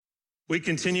We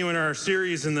continue in our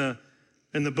series in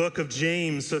the book of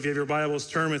James. So if you have your Bibles,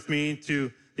 turn with me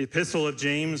to the Epistle of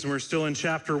James. We're still in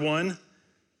chapter 1,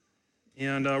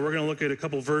 and we're going to look at a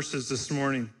couple verses this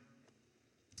morning.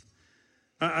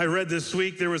 I read this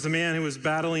week there was a man who was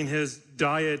battling his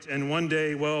diet, and one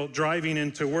day while driving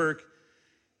into work,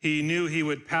 he knew he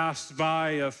would pass by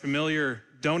a familiar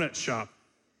donut shop.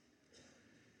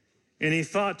 And he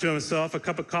thought to himself, a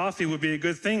cup of coffee would be a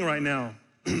good thing right now,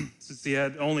 since he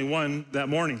had only one that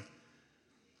morning.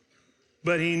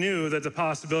 But he knew that the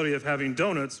possibility of having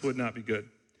donuts would not be good.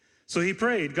 So he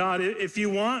prayed, God, if you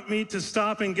want me to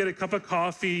stop and get a cup of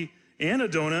coffee and a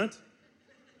donut,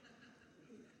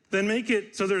 then make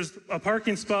it so there's a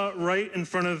parking spot right in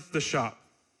front of the shop.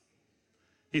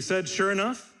 He said, sure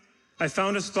enough, I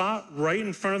found a spot right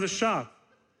in front of the shop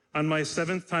on my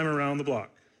 7th time around the block.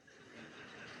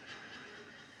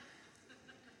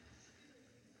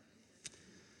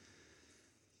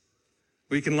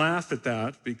 We can laugh at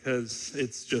that because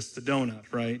it's just a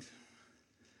donut, right?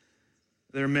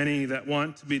 There are many that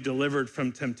want to be delivered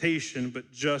from temptation,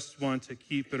 but just want to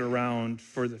keep it around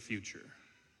for the future.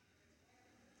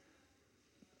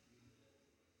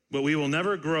 But we will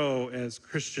never grow as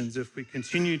Christians if we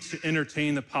continue to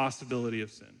entertain the possibility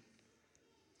of sin.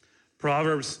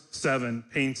 Proverbs 7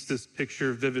 paints this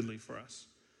picture vividly for us.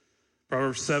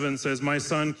 Proverbs 7 says, my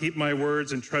son, keep my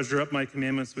words and treasure up my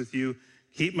commandments with you.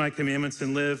 Keep my commandments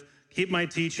and live. Keep my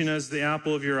teaching as the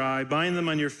apple of your eye. Bind them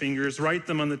on your fingers. Write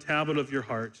them on the tablet of your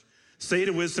heart. Say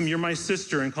to wisdom, you're my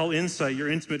sister, and call insight your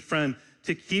intimate friend,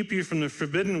 to keep you from the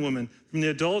forbidden woman, from the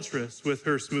adulteress with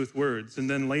her smooth words. And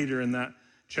then later in that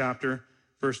chapter,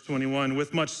 verse 21,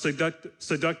 with much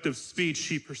seductive speech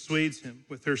she persuades him.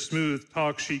 With her smooth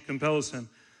talk she compels him.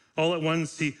 All at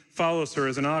once he follows her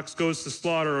as an ox goes to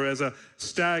slaughter, or as a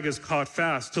stag is caught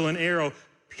fast, till an arrow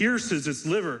pierces its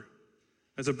liver.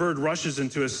 As a bird rushes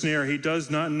into a snare, he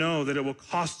does not know that it will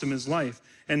cost him his life.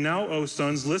 And now, O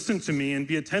sons, listen to me and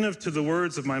be attentive to the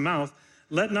words of my mouth.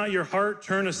 Let not your heart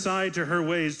turn aside to her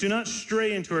ways. Do not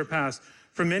stray into her paths.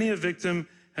 For many a victim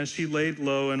has she laid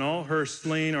low, and all her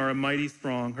slain are a mighty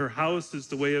throng. Her house is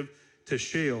the way to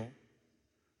Sheol,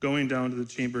 going down to the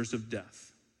chambers of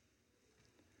death.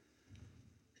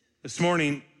 This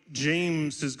morning,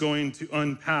 James is going to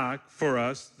unpack for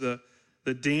us the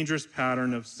dangerous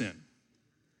pattern of sin.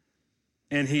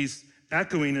 And he's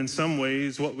echoing in some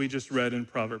ways what we just read in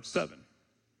Proverbs 7.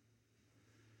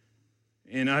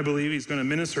 And I believe he's going to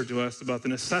minister to us about the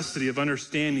necessity of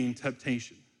understanding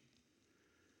temptation.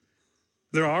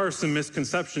 There are some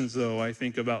misconceptions, though, I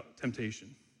think, about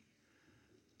temptation.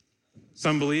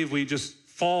 Some believe we just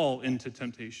fall into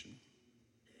temptation.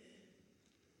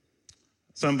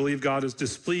 Some believe God is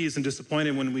displeased and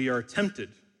disappointed when we are tempted.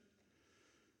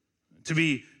 To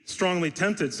be strongly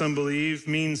tempted, some believe,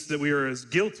 means that we are as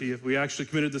guilty if we actually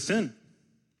committed the sin.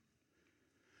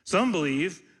 Some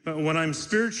believe when I'm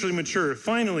spiritually mature,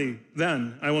 finally,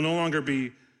 then I will no longer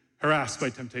be harassed by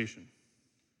temptation.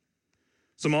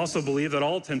 Some also believe that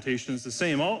all temptation is the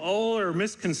same. All are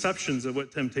misconceptions of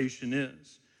what temptation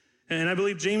is. And I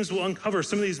believe James will uncover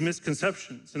some of these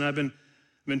misconceptions. And I've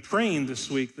been praying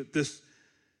this week that this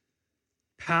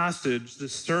passage,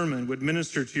 this sermon, would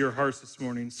minister to your hearts this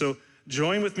morning. So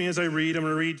join with me as I read. I'm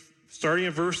going to read starting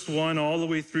at verse 1 all the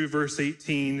way through verse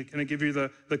 18 to kind of give you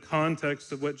the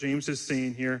context of what James is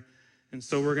saying here. And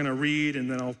so we're going to read, and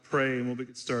then I'll pray, and we'll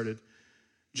get started.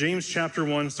 James chapter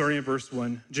 1, starting at verse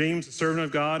 1. James, a servant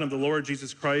of God and of the Lord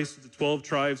Jesus Christ, of the 12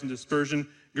 tribes in dispersion,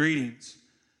 greetings.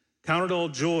 Count it all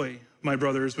joy, my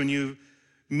brothers, when you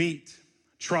meet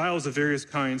trials of various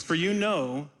kinds, for you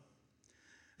know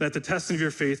that the testing of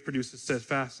your faith produces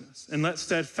steadfastness. And let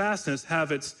steadfastness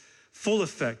have its full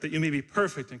effect, that you may be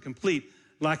perfect and complete,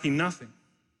 lacking nothing.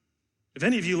 If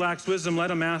any of you lacks wisdom, let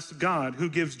him ask God, who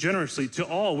gives generously to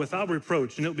all without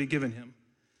reproach, and it will be given him.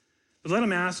 But let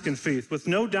him ask in faith, with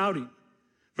no doubting.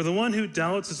 For the one who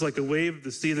doubts is like a wave of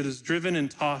the sea that is driven and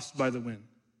tossed by the wind.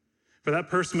 For that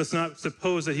person must not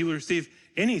suppose that he will receive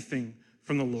anything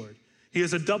from the Lord. He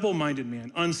is a double-minded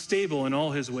man, unstable in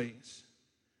all his ways.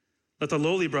 Let the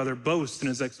lowly brother boast in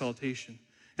his exaltation,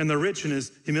 and the rich in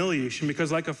his humiliation,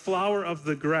 because like a flower of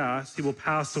the grass, he will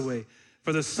pass away.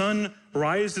 For the sun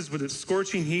rises with its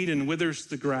scorching heat and withers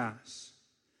the grass.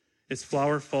 Its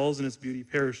flower falls and its beauty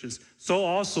perishes. So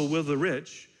also will the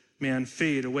rich man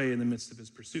fade away in the midst of his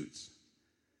pursuits.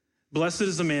 Blessed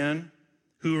is the man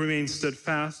who remains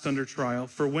steadfast under trial,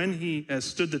 for when he has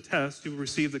stood the test, he will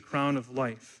receive the crown of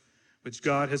life, which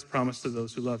God has promised to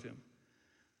those who love him.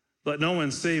 Let no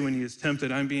one say when he is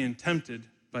tempted, I'm being tempted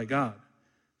by God.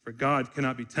 For God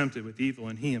cannot be tempted with evil,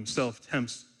 and he himself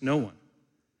tempts no one.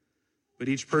 but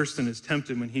each person is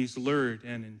tempted when he's lured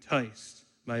and enticed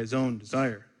by his own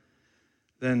desire.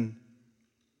 Then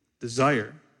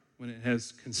desire, when it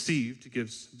has conceived,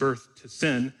 gives birth to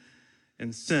sin,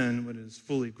 and sin, when it is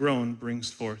fully grown,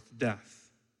 brings forth death.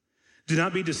 Do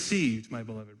not be deceived, my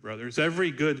beloved brothers.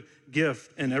 Every good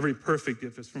gift and every perfect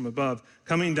gift is from above,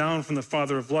 coming down from the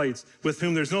Father of lights, with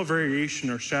whom there's no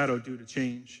variation or shadow due to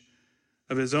change.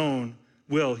 Of his own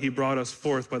will, he brought us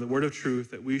forth by the word of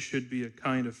truth, that we should be a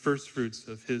kind of first fruits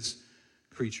of his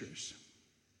creatures.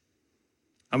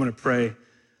 I'm going to pray.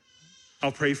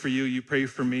 I'll pray for you, you pray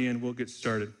for me, and we'll get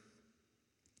started.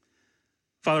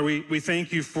 Father, we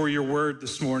thank you for your word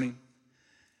this morning.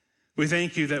 We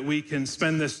thank you that we can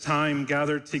spend this time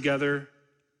gathered together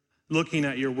looking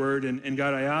at your word. And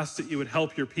God, I ask that you would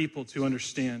help your people to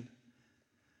understand.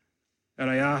 And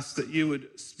I ask that you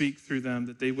would speak through them,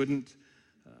 that they wouldn't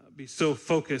be so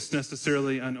focused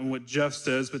necessarily on what Jeff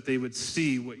says, but they would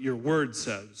see what your word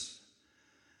says.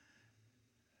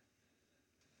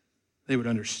 They would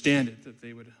understand it, that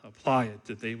they would apply it,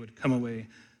 that they would come away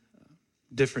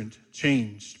different,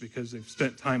 changed, because they've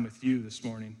spent time with you this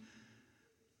morning.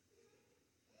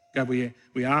 God, we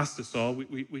ask this all,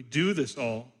 we do this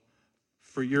all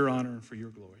for your honor and for your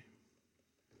glory.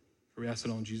 For we ask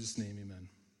it all in Jesus' name, amen.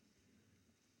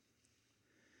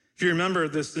 If you remember,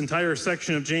 this entire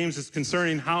section of James is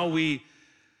concerning how we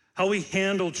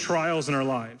handle trials in our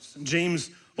lives. James'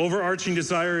 overarching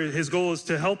desire, his goal is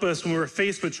to help us when we're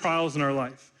faced with trials in our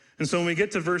life. And so when we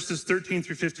get to verses 13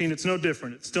 through 15, it's no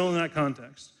different. It's still in that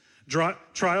context.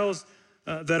 Trials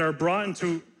that are brought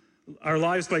into our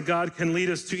lives by God can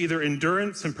lead us to either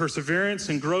endurance and perseverance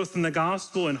and growth in the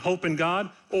gospel and hope in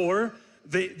God, or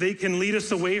they can lead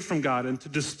us away from God and to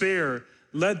despair,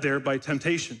 led there by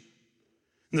temptation.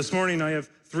 And this morning I have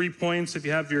 3 points. If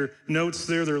you have your notes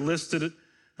there, they're listed.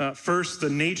 First, the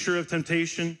nature of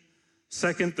temptation.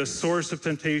 Second, the source of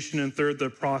temptation. And third, the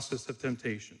process of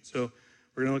temptation. So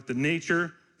we're going to look at the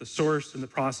nature, the source, and the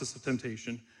process of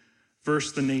temptation.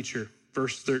 First, the nature,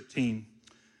 verse 13.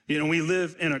 You know, we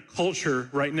live in a culture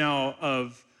right now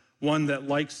of one that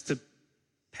likes to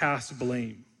pass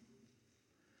blame.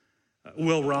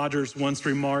 Will Rogers once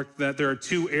remarked that there are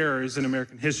 2 eras in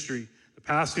American history: the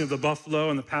passing of the buffalo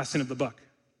and the passing of the buck.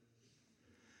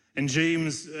 And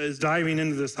James is diving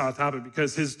into this hot topic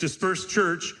because his dispersed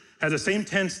church has the same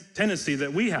tendency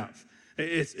that we have.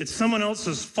 It's someone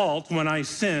else's fault when I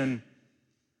sin.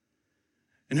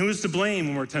 And who is to blame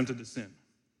when we're tempted to sin?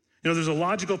 You know, there's a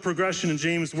logical progression in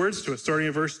James' words to us, starting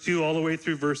at verse 2 all the way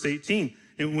through verse 18.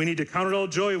 And we need to count it all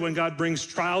joy when God brings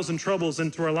trials and troubles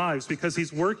into our lives, because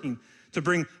he's working to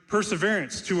bring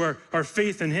perseverance to our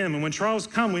faith in him. And when trials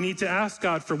come, we need to ask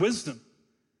God for wisdom,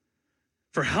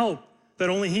 for help that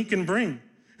only he can bring.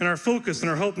 And our focus and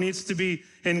our hope needs to be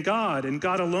in God and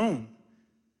God alone.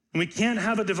 And we can't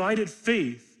have a divided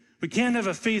faith. We can't have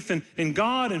a faith in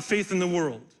God and faith in the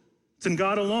world. It's in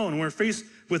God alone. When we're faced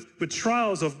with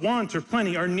trials of want or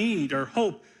plenty, our need, our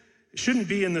hope, it shouldn't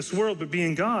be in this world, but be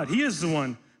in God. He is the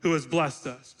one who has blessed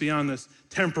us beyond this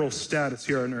temporal status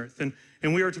here on earth.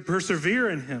 And we are to persevere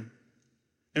in him.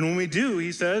 And when we do,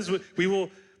 he says, we will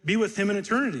be with him in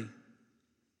eternity.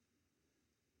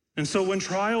 And so when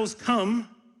trials come,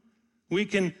 we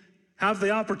can have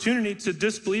the opportunity to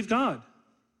disbelieve God.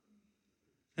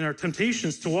 And our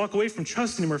temptations to walk away from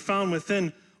trusting him are found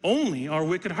within only our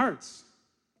wicked hearts.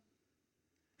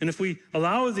 And if we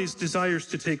allow these desires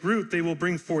to take root, they will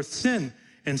bring forth sin.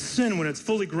 And sin, when it's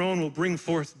fully grown, will bring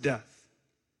forth death.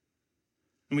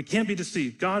 And we can't be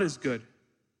deceived. God is good.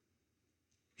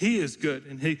 He is good,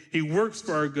 and he works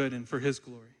for our good and for his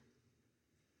glory.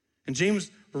 And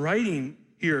James' writing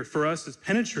here for us is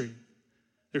penetrating.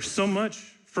 There's so much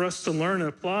for us to learn and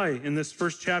apply in this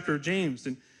first chapter of James.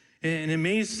 And it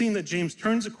may seem that James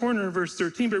turns a corner in verse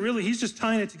 13, but really he's just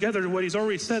tying it together to what he's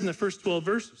already said in the first 12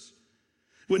 verses.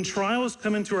 When trials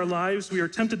come into our lives, we are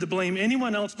tempted to blame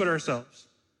anyone else but ourselves.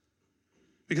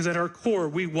 Because at our core,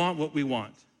 we want what we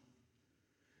want.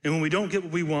 And when we don't get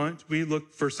what we want, we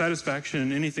look for satisfaction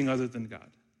in anything other than God.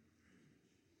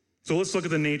 So let's look at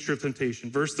the nature of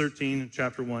temptation. Verse 13,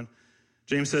 chapter 1.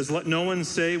 James says, "Let no one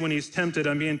say when he's tempted,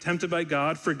 I'm being tempted by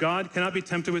God, for God cannot be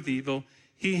tempted with evil.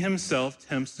 He himself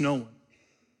tempts no one."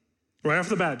 Right off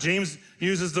the bat, James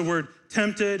uses the word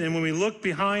tempted, and when we look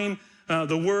behind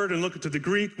the word and look into the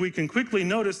Greek, we can quickly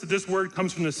notice that this word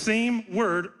comes from the same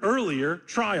word earlier,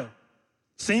 trial.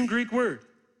 Same Greek word.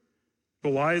 But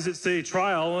why does it say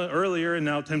trial earlier and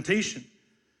now temptation?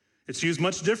 It's used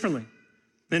much differently.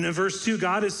 And in verse 2,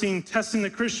 God is seen testing the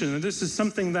Christian, and this is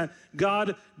something that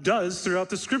God does throughout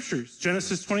the scriptures.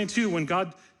 Genesis 22, when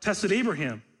God tested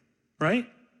Abraham, right?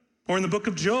 Or in the book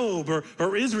of Job,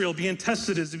 or Israel being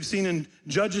tested, as we've seen in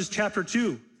Judges chapter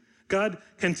 2. God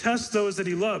can test those that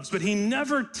he loves, but he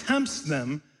never tempts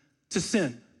them to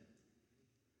sin.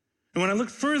 And when I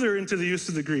looked further into the use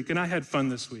of the Greek, and I had fun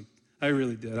this week, I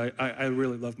really did. I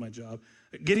really loved my job.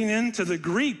 Getting into the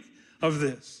Greek of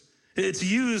this, it's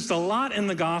used a lot in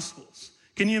the Gospels.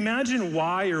 Can you imagine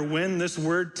why or when this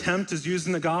word tempt is used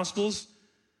in the Gospels?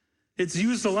 It's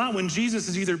used a lot when Jesus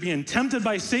is either being tempted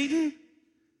by Satan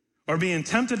or being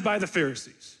tempted by the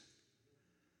Pharisees.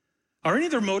 Are any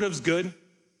of their motives good?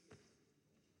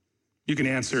 You can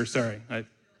answer, sorry.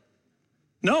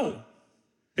 No.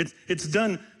 It's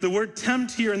done, the word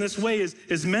tempt here in this way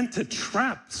is meant to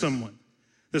trap someone.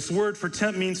 This word for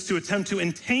tempt means to attempt to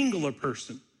entangle a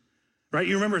person, right?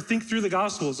 You remember, think through the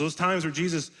Gospels, those times where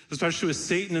Jesus, especially with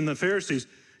Satan and the Pharisees,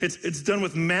 it's done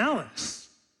with malice,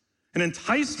 an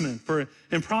enticement for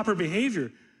improper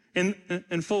behavior.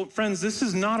 And friends, this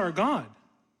is not our God.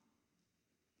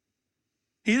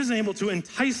 He isn't able to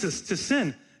entice us to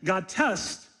sin. God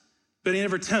tests, but he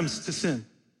never tempts to sin.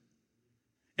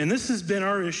 And this has been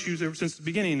our issues ever since the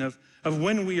beginning of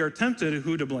when we are tempted,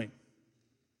 who to blame.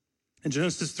 In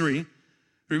Genesis 3,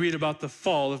 we read about the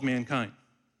fall of mankind.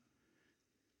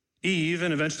 Eve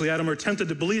and eventually Adam were tempted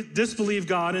to disbelieve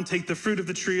God and take the fruit of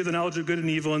the tree of the knowledge of good and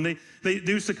evil, and they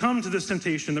do succumb to this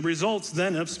temptation that results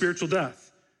then of spiritual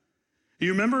death.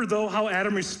 You remember, though, how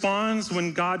Adam responds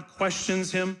when God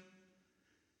questions him?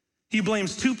 He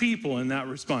blames two people in that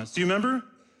response. Do you remember?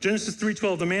 Genesis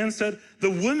 3:12, the man said,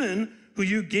 "The woman who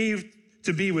you gave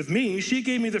to be with me, she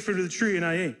gave me the fruit of the tree and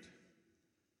I ate."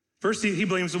 First, he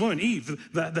blames the woman, Eve.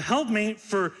 The helpmate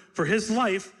for his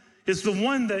life is the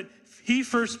one that he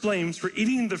first blames for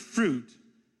eating the fruit.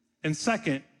 And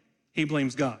second, he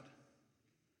blames God.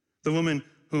 The woman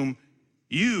whom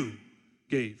you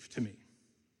gave to me.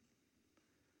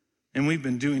 And we've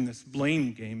been doing this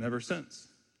blame game ever since.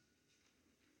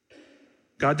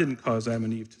 God didn't cause Adam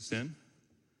and Eve to sin.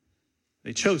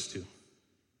 They chose to.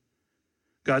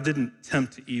 God didn't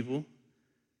tempt to evil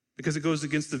because it goes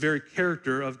against the very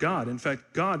character of God. In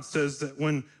fact, God says that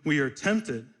when we are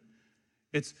tempted,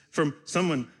 it's from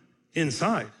someone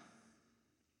inside.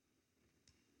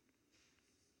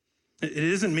 It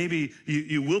isn't maybe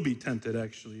you will be tempted,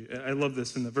 actually. I love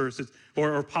this in the verse.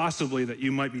 Or possibly that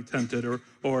you might be tempted,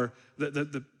 or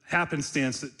the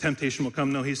happenstance that temptation will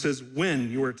come. No, he says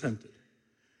when you are tempted.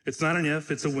 It's not an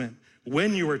if, it's a when.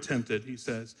 When you are tempted, he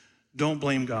says, don't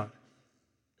blame God.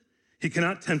 He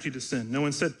cannot tempt you to sin. No,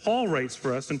 instead, Paul writes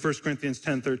for us in 1 Corinthians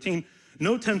 10:13,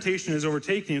 no temptation is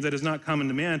overtaking you that is not common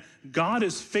to man. God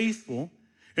is faithful,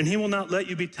 and he will not let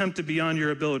you be tempted beyond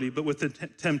your ability, but with the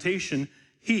temptation,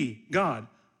 he, God,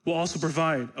 will also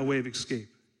provide a way of escape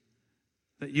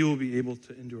that you will be able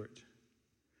to endure it.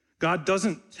 God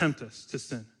doesn't tempt us to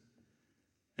sin.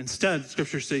 Instead,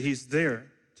 scriptures say he's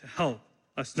there to help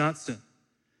us not sin.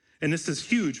 And this is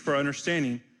huge for our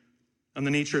understanding on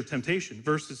the nature of temptation.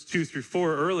 Verses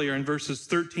 2-4 earlier and verses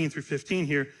 13-15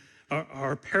 here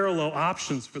are parallel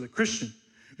options for the Christian.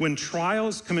 When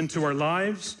trials come into our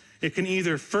lives, it can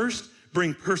either first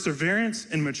bring perseverance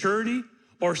and maturity,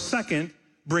 or second,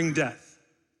 bring death.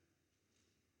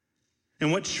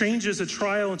 And what changes a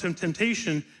trial into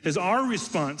temptation is our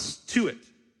response to it.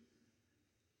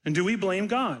 And do we blame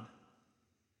God?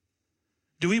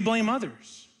 Do we blame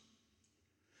others?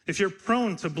 If you're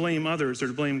prone to blame others or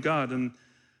to blame God, and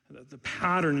the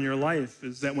pattern in your life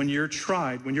is that when you're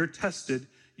tried, when you're tested,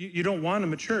 you don't want to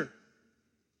mature.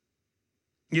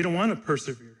 You don't want to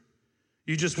persevere.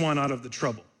 You just want out of the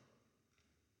trouble.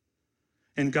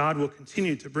 And God will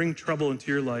continue to bring trouble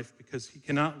into your life because he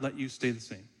cannot let you stay the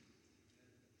same.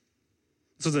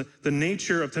 So the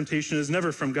nature of temptation is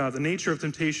never from God. The nature of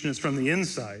temptation is from the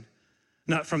inside,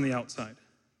 not from the outside.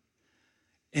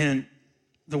 And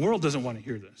the world doesn't want to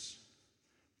hear this.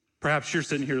 Perhaps you're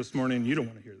sitting here this morning and you don't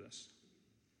want to hear this.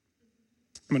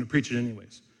 I'm going to preach it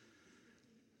anyways.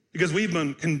 Because we've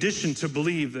been conditioned to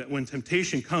believe that when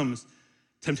temptation comes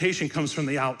from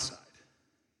the outside,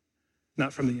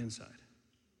 not from the inside.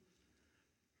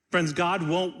 Friends, God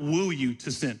won't woo you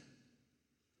to sin.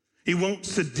 He won't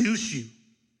seduce you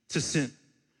to sin.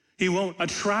 He won't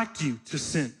attract you to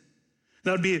sin.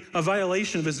 That would be a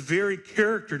violation of his very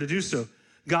character to do so.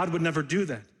 God would never do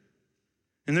that.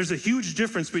 And there's a huge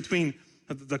difference between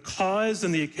the cause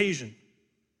and the occasion.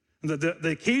 The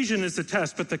occasion is the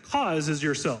test, but the cause is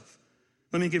yourself.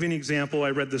 Let me give you an example I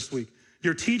read this week.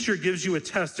 Your teacher gives you a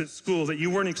test at school that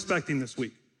you weren't expecting this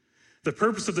week. The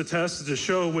purpose of the test is to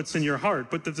show what's in your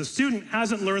heart, but if the student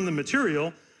hasn't learned the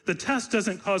material, the test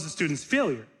doesn't cause the student's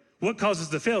failure. What causes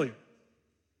the failure?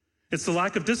 It's the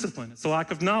lack of discipline. It's the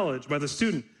lack of knowledge by the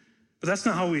student. But that's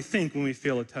not how we think when we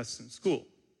fail a test in school.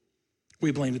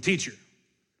 We blame the teacher.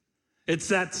 It's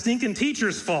that stinking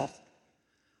teacher's fault.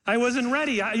 I wasn't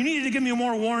ready. You needed to give me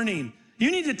more warning.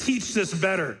 You need to teach this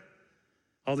better.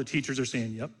 All the teachers are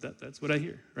saying, yep, that's what I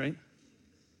hear, right?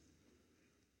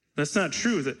 That's not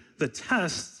true. The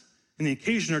test and the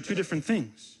occasion are two different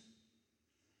things.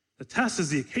 The test is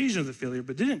the occasion of the failure,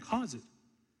 but didn't cause it.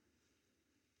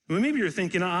 Well, maybe you're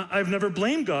thinking, I've never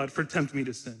blamed God for tempting me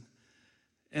to sin.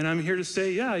 And I'm here to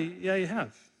say, yeah, you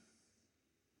have.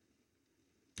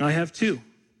 I have too.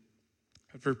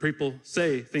 I've heard people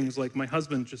say things like, my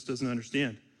husband just doesn't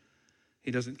understand.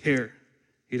 He doesn't care.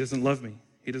 He doesn't love me.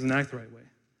 He doesn't act the right way.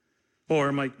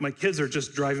 Or my kids are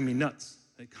just driving me nuts.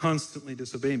 They constantly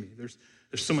disobey me. There's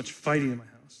so much fighting in my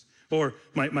house. Or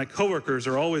my coworkers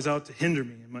are always out to hinder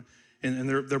me, and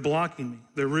they're blocking me.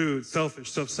 They're rude,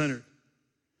 selfish, self-centered.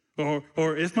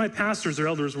 Or if my pastors or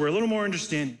elders were a little more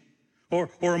understanding.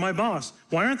 Or my boss,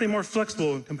 why aren't they more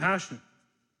flexible and compassionate?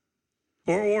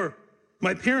 Or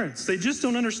my parents, they just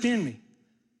don't understand me.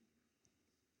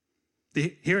 Do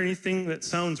you hear anything that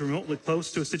sounds remotely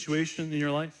close to a situation in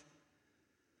your life?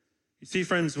 You see,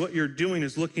 friends, what you're doing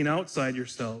is looking outside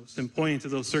yourselves and pointing to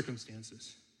those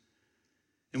circumstances.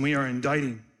 And we are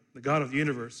indicting the God of the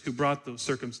universe who brought those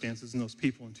circumstances and those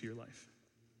people into your life.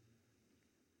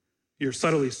 You're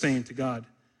subtly saying to God,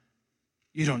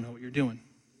 you don't know what you're doing.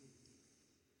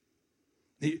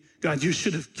 God, you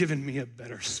should have given me a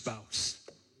better spouse.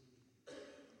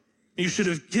 You should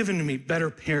have given me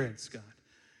better parents, God.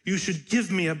 You should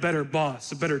give me a better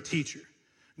boss, a better teacher.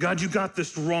 God, you got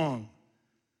this wrong.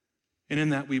 And in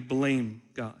that, we blame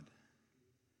God.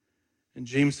 And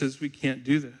James says we can't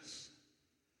do this.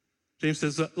 James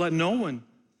says, let no one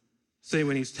say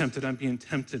when he's tempted, I'm being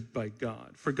tempted by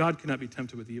God. For God cannot be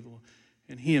tempted with evil,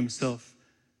 and he himself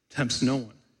tempts no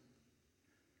one.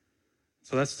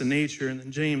 So that's the nature, and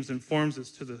then James informs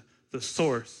us to the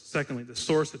source. Secondly, the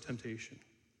source of temptation.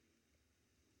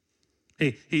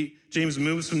 James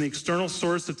moves from the external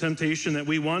source of temptation that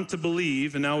we want to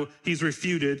believe, and now he's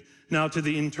refuted, now to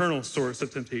the internal source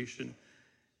of temptation.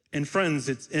 And friends,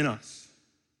 it's in us.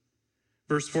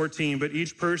 Verse 14, but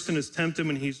each person is tempted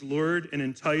when he's lured and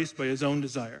enticed by his own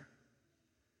desire.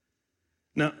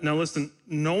 Now listen,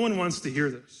 no one wants to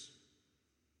hear this.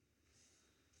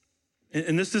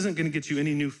 And this isn't going to get you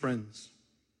any new friends.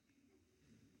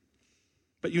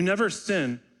 But you never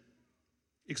sin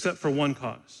except for one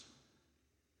cause.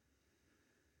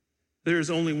 There is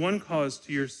only one cause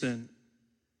to your sin.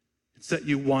 It's that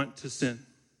you want to sin.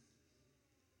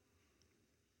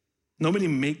 Nobody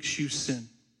makes you sin.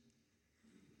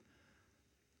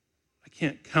 I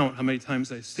can't count how many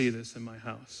times I say this in my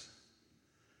house.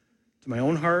 To my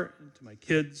own heart, and to my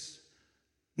kids.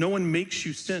 No one makes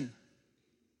you sin.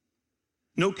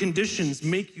 No conditions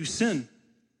make you sin.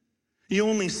 You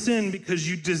only sin because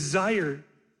you desire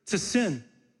to sin.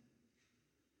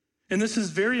 And this is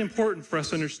very important for us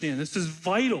to understand. This is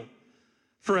vital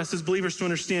for us as believers to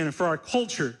understand and for our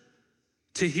culture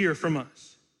to hear from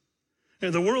us.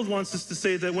 And the world wants us to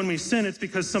say that when we sin, it's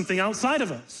because something outside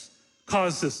of us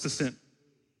caused us to sin.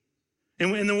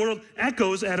 And the world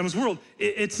echoes Adam's world.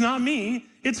 It's not me,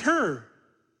 it's her.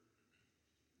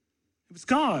 It's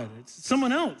God, it's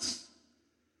someone else.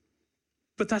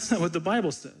 But that's not what the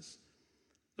Bible says.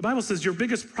 The Bible says your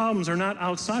biggest problems are not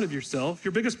outside of yourself.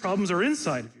 Your biggest problems are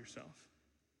inside of yourself.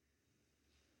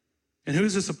 And who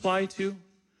does this apply to?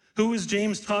 Who is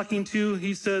James talking to?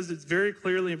 He says it's very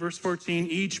clearly in verse 14,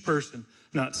 each person.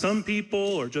 Not some people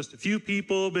or just a few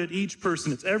people, but each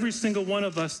person. It's every single one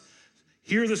of us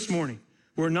here this morning.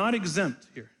 We're not exempt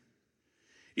here.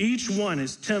 Each one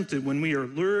is tempted when we are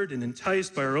lured and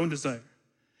enticed by our own desire.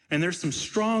 And there's some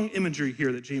strong imagery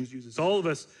here that James uses. All of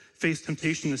us face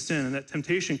temptation to sin, and that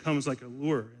temptation comes like a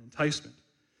lure, an enticement.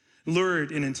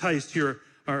 Lured and enticed here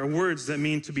are words that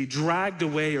mean to be dragged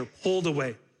away or pulled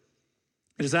away.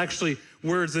 It is actually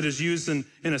words that is used in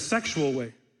a sexual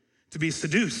way, to be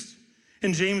seduced.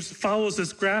 And James follows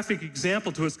this graphic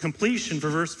example to its completion for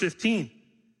verse 15. He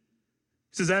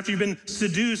says, after you've been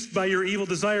seduced by your evil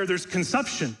desire, there's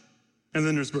conception, and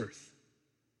then there's birth.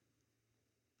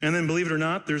 And then, believe it or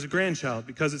not, there's a grandchild,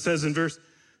 because it says in verse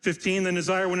 15, then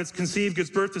desire, when it's conceived, gives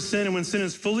birth to sin, and when sin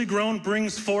is fully grown,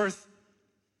 brings forth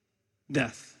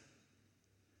death.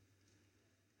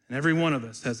 And every one of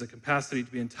us has the capacity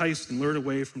to be enticed and lured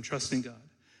away from trusting God.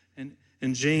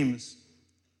 And James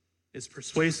is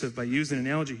persuasive by using an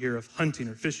analogy here of hunting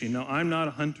or fishing. Now, I'm not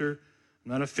a hunter,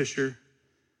 I'm not a fisher,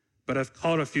 but I've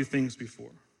caught a few things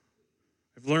before.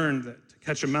 I've learned that to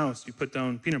catch a mouse, you put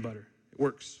down peanut butter. It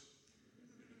works.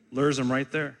 Lures them right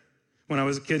there. When I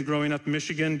was a kid growing up in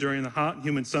Michigan during the hot and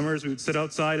humid summers, we would sit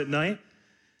outside at night.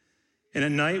 And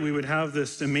at night, we would have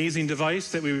this amazing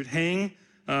device that we would hang.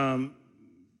 I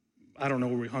don't know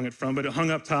where we hung it from, but it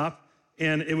hung up top.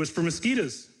 And it was for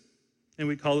mosquitoes. And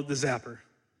we called it the zapper.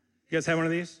 You guys have one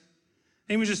of these?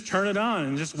 And we just turn it on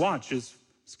and just watch as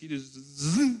mosquitoes,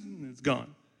 and it's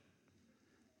gone.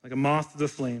 Like a moth to the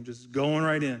flame, just going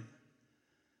right in.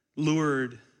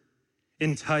 Lured,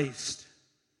 enticed,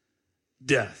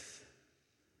 death.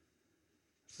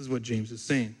 This is what James is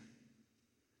saying.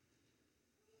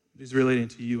 He's relating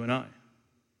to you and I.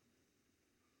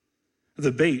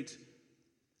 The bait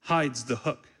hides the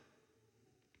hook.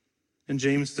 And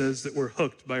James says that we're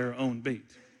hooked by our own bait.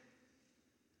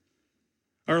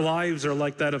 Our lives are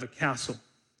like that of a castle,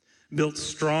 built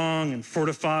strong and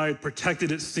fortified,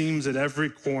 protected, it seems, at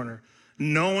every corner.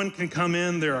 No one can come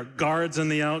in. There are guards on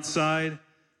the outside.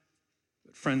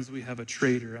 But friends, we have a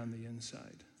traitor on the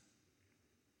inside.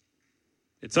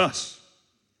 It's us.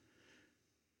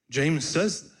 James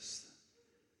says this.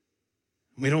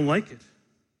 We don't like it.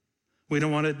 We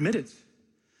don't want to admit it.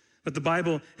 But the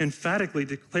Bible emphatically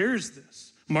declares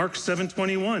this. Mark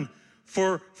 7:21,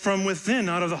 for from within,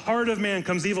 out of the heart of man,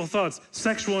 comes evil thoughts,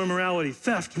 sexual immorality,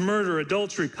 theft, murder,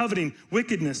 adultery, coveting,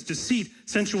 wickedness, deceit,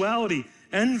 sensuality,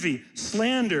 envy,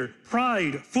 slander,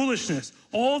 pride, foolishness.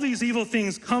 All these evil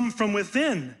things come from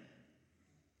within.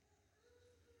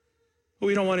 But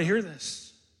we don't want to hear this.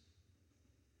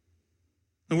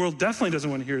 The world definitely doesn't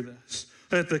want to hear this.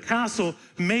 That the castle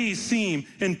may seem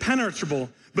impenetrable,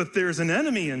 but there's an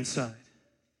enemy inside.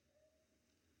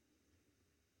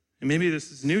 And maybe this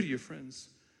is new to you, friends.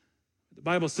 The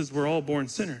Bible says we're all born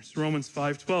sinners. Romans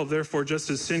 5:12, therefore, just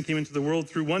as sin came into the world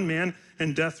through one man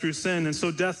and death through sin, and so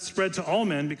death spread to all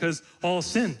men because all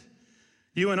sinned.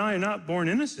 You and I are not born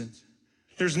innocent.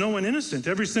 There's no one innocent.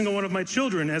 Every single one of my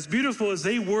children, as beautiful as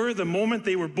they were the moment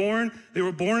they were born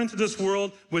into this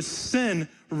world with sin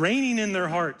reigning in their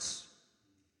hearts.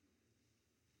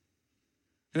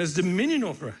 And it's dominion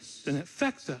over us, and it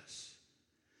affects us.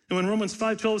 And when Romans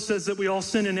 5:12 says that we all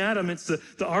sin in Adam, it's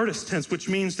the artist tense, which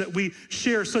means that we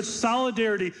share such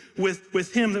solidarity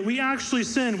with him that we actually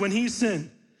sinned when he sinned.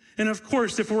 And of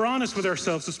course, if we're honest with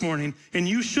ourselves this morning, and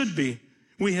you should be,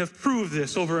 we have proved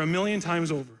this over 1,000,000 times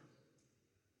over.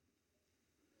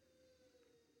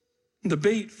 The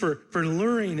bait for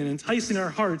luring and enticing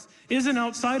our hearts isn't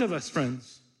outside of us,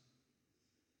 friends.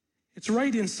 It's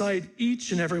right inside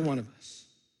each and every one of us.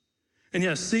 And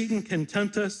yes, Satan can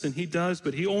tempt us, and he does,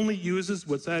 but he only uses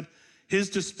what's at his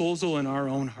disposal in our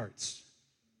own hearts.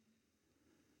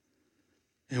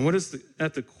 And what is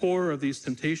at the core of these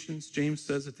temptations? James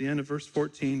says at the end of verse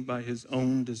 14, by his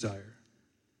own desire.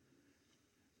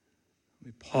 Let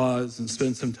me pause and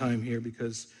spend some time here,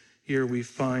 because here we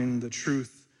find the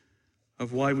truth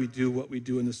of why we do what we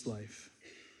do in this life.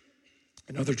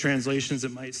 In other translations,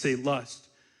 it might say lust.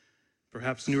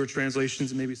 Perhaps newer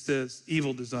translations, it maybe says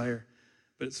evil desire.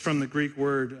 But it's from the Greek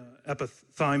word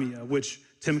epithymia, which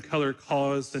Tim Keller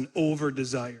calls an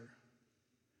over-desire.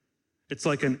 It's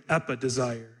like an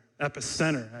epi-desire,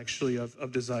 epicenter, actually,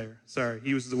 of desire. Sorry, he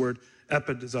uses the word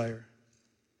epi-desire.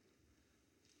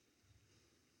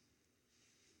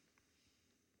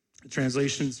 The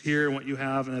translations here and what you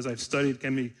have, and as I've studied,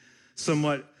 can be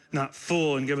somewhat not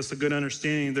full and give us a good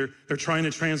understanding. They're trying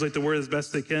to translate the word as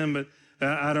best they can, but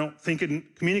I don't think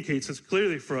it communicates as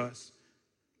clearly for us.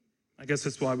 I guess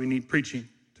that's why we need preaching,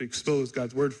 to expose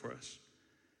God's word for us.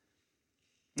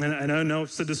 And I know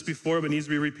I've said this before, but it needs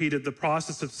to be repeated. The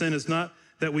process of sin is not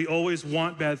that we always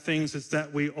want bad things, it's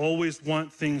that we always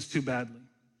want things too badly.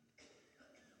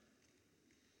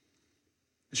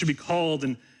 It should be called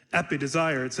an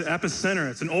epi-desire. It's an epicenter.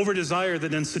 It's an over-desire that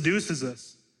then seduces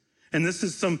us. And this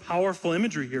is some powerful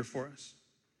imagery here for us.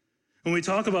 When we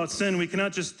talk about sin, we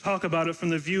cannot just talk about it from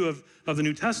the view of the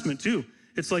New Testament, too.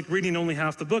 It's like reading only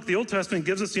half the book. The Old Testament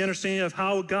gives us the understanding of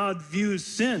how God views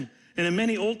sin. And in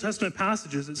many Old Testament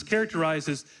passages, it's characterized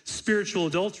as spiritual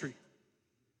adultery.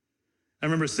 I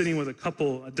remember sitting with a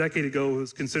couple a decade ago who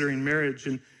was considering marriage,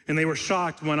 and they were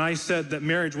shocked when I said that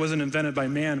marriage wasn't invented by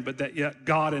man, but that yet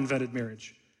God invented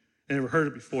marriage. They never heard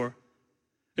it before.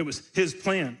 It was his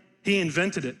plan. He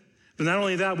invented it. But not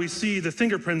only that, we see the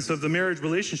fingerprints of the marriage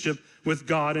relationship with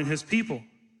God and his people.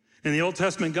 In the Old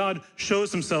Testament, God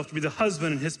shows himself to be the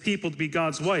husband and his people to be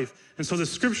God's wife. And so the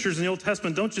scriptures in the Old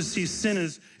Testament don't just see sin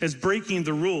as breaking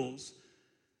the rules.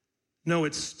 No,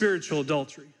 it's spiritual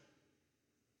adultery.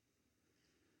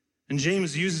 And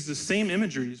James uses the same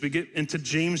imagery as we get into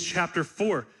James chapter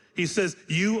 4. He says,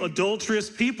 you adulterous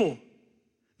people,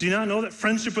 do you not know that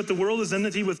friendship with the world is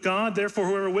enmity with God? Therefore,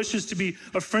 whoever wishes to be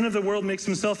a friend of the world makes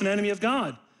himself an enemy of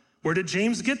God. Where did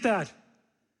James get that?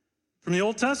 From the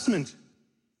Old Testament.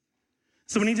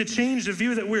 So we need to change the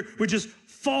view that we just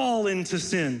fall into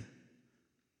sin.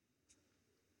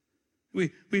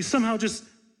 We somehow just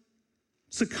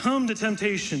succumb to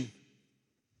temptation.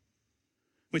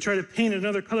 We try to paint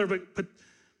another color, but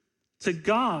to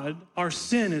God, our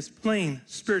sin is plain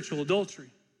spiritual adultery.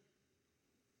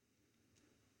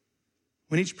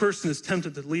 When each person is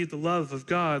tempted to leave the love of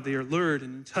God, they are lured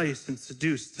and enticed and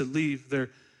seduced to leave their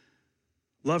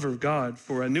lover of God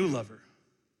for a new lover.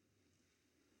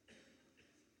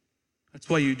 That's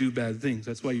why you do bad things.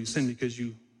 That's why you sin, because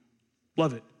you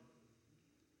love it.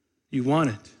 You want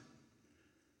it.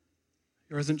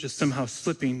 It wasn't just somehow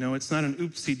slipping. No, it's not an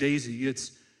oopsie daisy.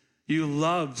 It's you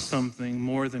love something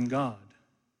more than God.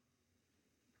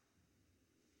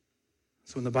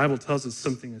 So when the Bible tells us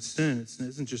something is sin, it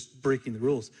isn't just breaking the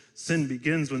rules. Sin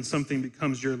begins when something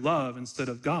becomes your love instead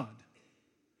of God.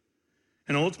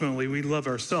 And ultimately, we love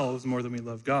ourselves more than we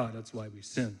love God. That's why we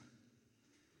sin.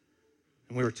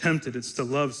 And we were tempted, it's to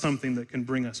love something that can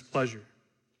bring us pleasure.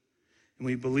 And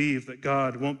we believe that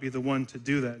God won't be the one to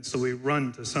do that, so we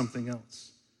run to something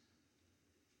else.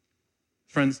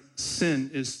 Friends,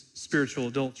 sin is spiritual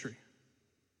adultery.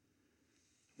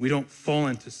 We don't fall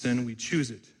into sin, we choose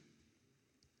it.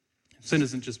 Sin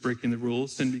isn't just breaking the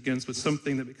rules. Sin begins with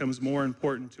something that becomes more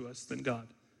important to us than God.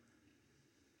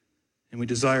 And we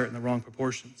desire it in the wrong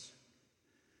proportions.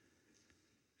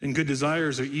 And good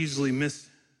desires are easily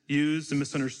misused and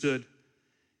misunderstood.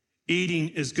 Eating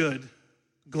is good.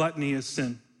 Gluttony is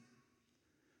sin.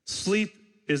 Sleep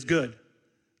is good.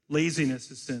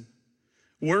 Laziness is sin.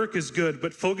 Work is good,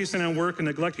 but focusing on work and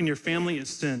neglecting your family is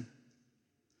sin.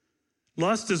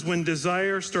 Lust is when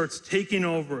desire starts taking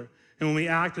over and when we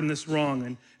act in this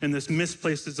wrong and this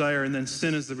misplaced desire, and then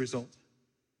sin is the result.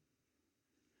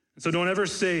 And so don't ever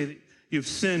say that you've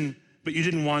sinned, but you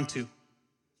didn't want to.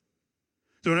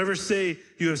 Don't ever say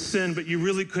you have sinned, but you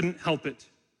really couldn't help it.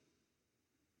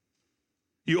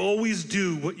 You always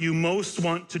do what you most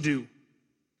want to do.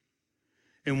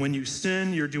 And when you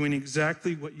sin, you're doing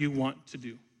exactly what you want to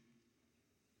do.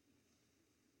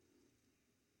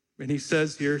 And he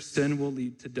says here, sin will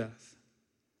lead to death.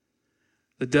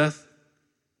 The death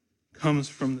comes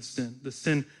from the sin. The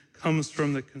sin comes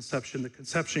from the conception. The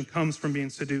conception comes from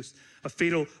being seduced, a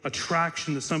fatal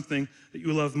attraction to something that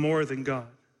you love more than God.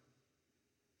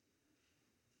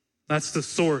 That's the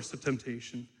source of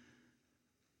temptation.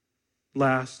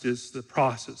 Last is the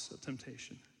process of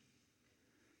temptation.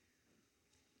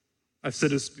 I've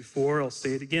said this before, I'll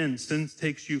say it again. Sin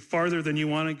takes you farther than you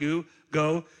want to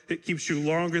go. It keeps you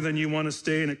longer than you want to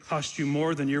stay, and it costs you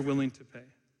more than you're willing to pay.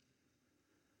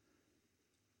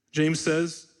 James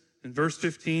says in verse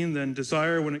 15, then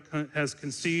desire when it has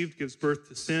conceived gives birth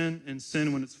to sin, and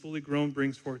sin when it's fully grown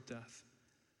brings forth death.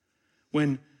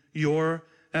 When your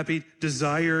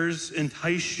desires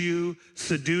entice you,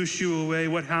 seduce you away,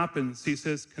 what happens? He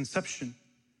says conception,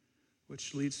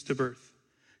 which leads to birth.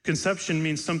 Conception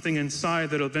means something inside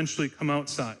that will eventually come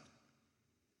outside.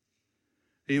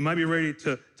 You might be ready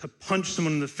to punch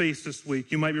someone in the face this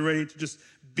week. You might be ready to just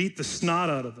beat the snot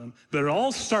out of them. But it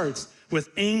all starts with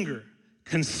anger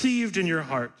conceived in your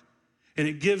heart, and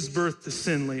it gives birth to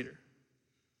sin later.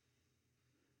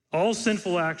 All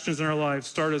sinful actions in our lives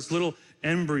start as little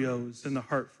embryos in the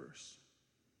heart first.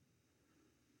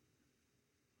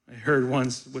 I heard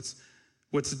once,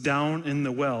 what's down in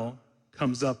the well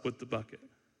comes up with the bucket.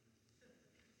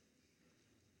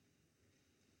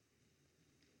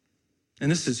 And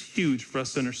this is huge for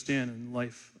us to understand in the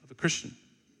life of a Christian.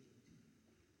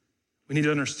 We need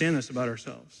to understand this about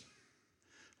ourselves.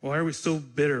 Why are we so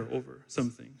bitter over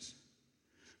some things?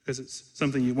 Because it's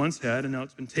something you once had and now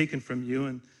it's been taken from you,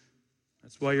 and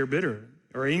that's why you're bitter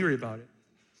or angry about it.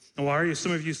 And why are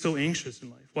some of you so anxious in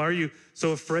life? Why are you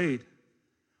so afraid?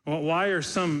 Why are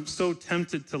some so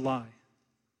tempted to lie?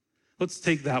 Let's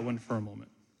take that one for a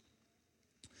moment.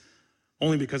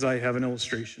 Only because I have an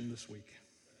illustration this week.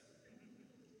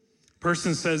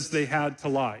 Person says they had to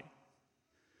lie.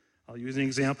 I'll use an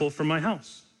example from my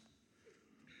house.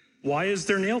 Why is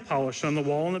there nail polish on the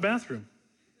wall in the bathroom?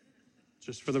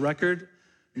 Just for the record,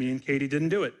 me and Katie didn't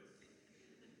do it.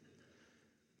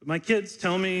 But my kids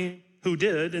tell me who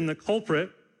did, and the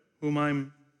culprit, whom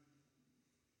I'm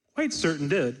quite certain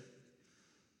did,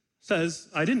 says,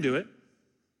 I didn't do it.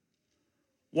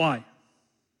 Why?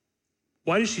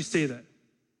 Why does she say that?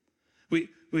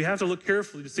 We have to look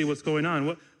carefully to see what's going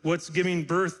on. What's giving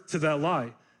birth to that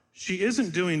lie? She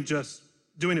isn't doing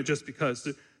it just because.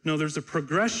 No, there's a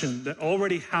progression that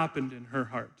already happened in her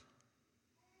heart.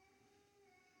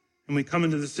 And we come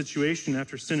into this situation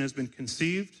after sin has been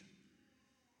conceived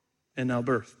and now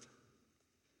birthed.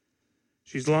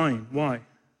 She's lying. Why?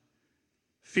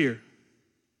 Fear.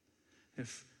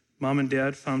 If mom and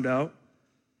dad found out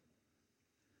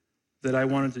that I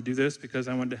wanted to do this because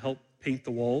I wanted to help paint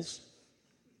the walls,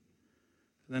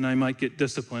 then I might get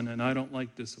discipline, and I don't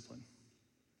like discipline.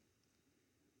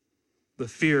 The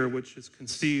fear which is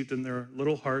conceived in their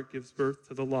little heart gives birth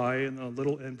to the lie, and the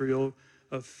little embryo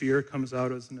of fear comes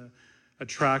out as an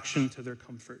attraction to their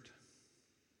comfort.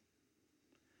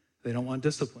 They don't want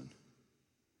discipline.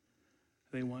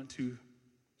 They want to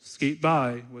skate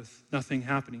by with nothing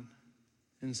happening,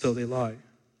 and so they lie.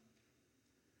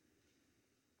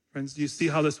 Friends, do you see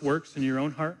how this works in your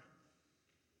own heart?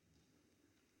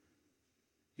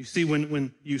 You see,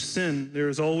 when you sin, there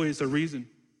is always a reason.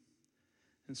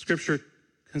 And Scripture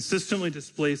consistently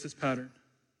displays this pattern.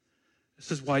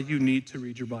 This is why you need to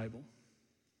read your Bible.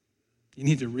 You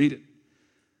need to read it.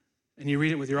 And you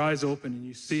read it with your eyes open and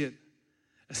you see it.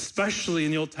 Especially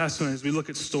in the Old Testament as we look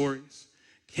at stories.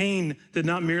 Cain did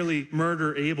not merely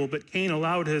murder Abel, but Cain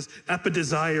allowed his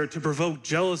epidesire to provoke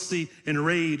jealousy and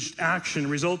rage action,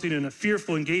 resulting in a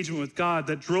fearful engagement with God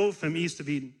that drove him east of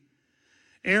Eden.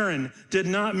 Aaron did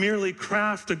not merely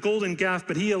craft a golden calf,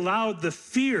 but he allowed the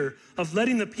fear of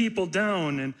letting the people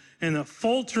down and a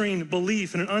faltering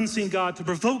belief in an unseen God to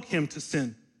provoke him to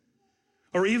sin.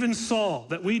 Or even Saul,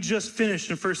 that we just finished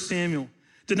in 1 Samuel,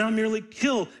 did not merely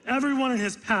kill everyone in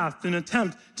his path in an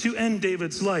attempt to end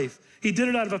David's life. He did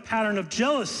it out of a pattern of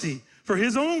jealousy for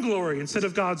his own glory instead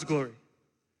of God's glory.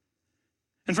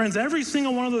 And friends, every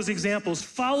single one of those examples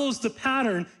follows the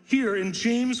pattern here in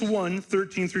James 1,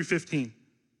 13 through 15.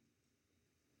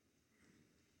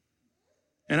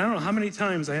 And I don't know how many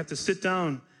times I have to sit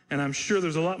down, and I'm sure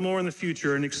there's a lot more in the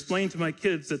future, and explain to my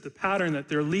kids that the pattern that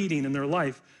they're leading in their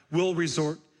life will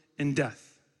result in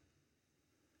death.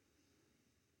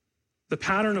 The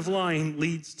pattern of lying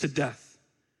leads to death.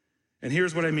 And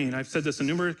here's what I mean. I've said this on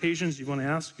numerous occasions. You want to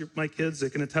ask my kids, they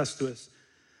can attest to this.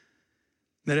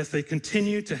 That if they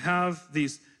continue to have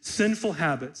these sinful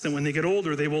habits, then when they get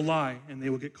older, they will lie and they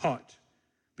will get caught.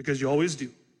 Because you always do.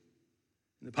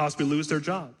 And they possibly lose their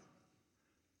job.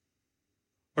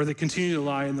 Or they continue to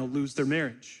lie and they'll lose their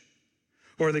marriage.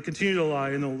 Or they continue to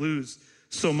lie and they'll lose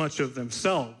so much of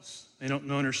themselves. They don't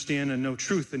understand and know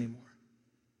truth anymore.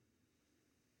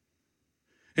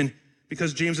 And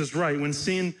because James is right, when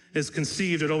sin is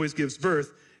conceived, it always gives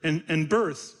birth. And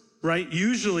birth, right,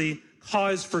 usually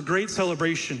cause for great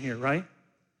celebration here, right?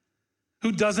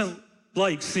 Who doesn't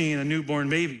like seeing a newborn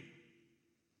baby?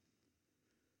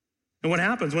 And what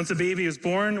happens? Once a baby is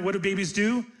born, what do babies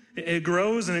do? It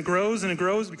grows and it grows and it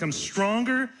grows, it becomes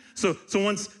stronger. So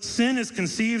once sin is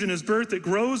conceived and is birthed, it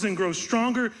grows and grows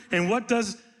stronger. And what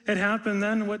does it happen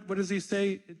then? What does he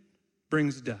say? It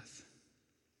brings death.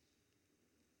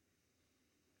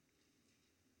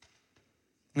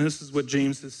 And this is what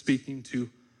James is speaking to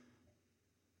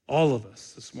all of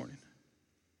us this morning.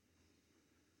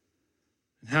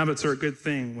 And habits are a good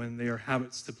thing when they are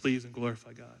habits to please and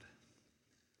glorify God.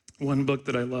 One book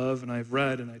that I love and I've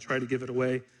read and I try to give it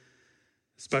away,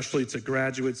 especially to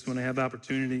graduates when I have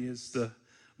opportunity, is the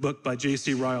book by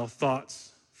J.C. Ryle,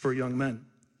 Thoughts for Young Men.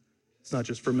 It's not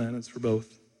just for men, it's for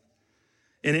both.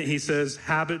 In it, he says,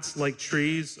 habits like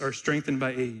trees are strengthened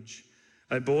by age.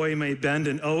 A boy may bend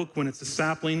an oak when it's a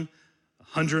sapling.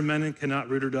 100 men cannot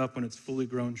root it up when it's a fully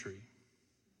grown tree.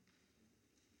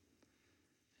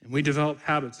 And we develop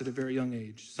habits at a very young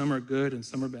age. Some are good and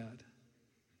some are bad.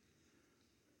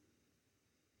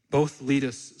 Both lead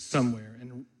us somewhere.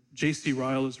 And J.C.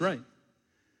 Ryle is right.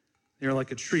 They are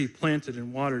like a tree planted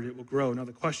and watered, it will grow. Now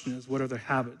the question is, what are the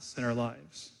habits in our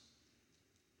lives?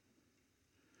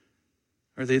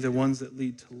 Are they the ones that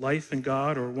lead to life in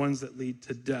God or ones that lead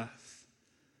to death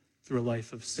through a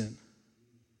life of sin?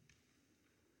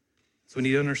 So we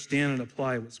need to understand and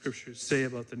apply what scriptures say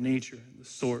about the nature and the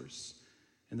source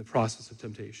and the process of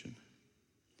temptation.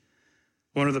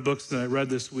 One of the books that I read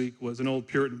this week was an old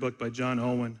Puritan book by John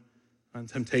Owen on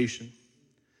temptation.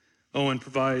 Owen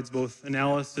provides both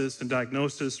analysis and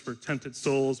diagnosis for tempted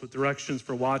souls with directions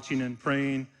for watching and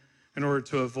praying in order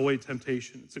to avoid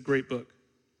temptation. It's a great book.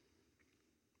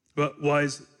 But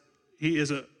he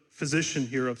is a physician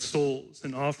here of souls,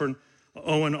 and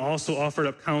Owen also offered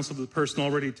up counsel to the person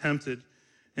already tempted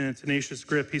in a tenacious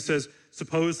grip. He says,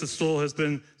 suppose the soul has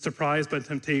been surprised by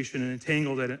temptation and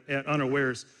entangled at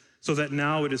unawares, so that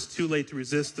now it is too late to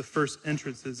resist the first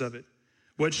entrances of it.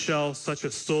 What shall such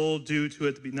a soul do to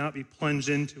it to not be plunged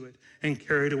into it and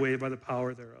carried away by the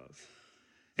power thereof?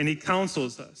 And he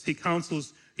counsels us. He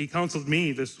counseled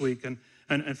me this week in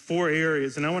 4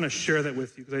 areas, and I want to share that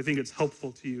with you because I think it's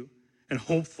helpful to you and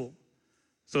hopeful.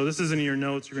 So this isn't in your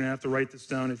notes. You're going to have to write this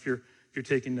down if you're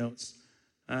taking notes.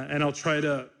 and I'll try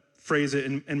to phrase it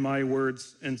in my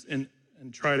words and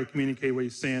try to communicate what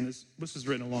he's saying. This was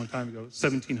written a long time ago,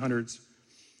 1700s.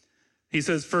 He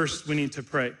says, first, we need to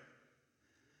pray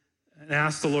and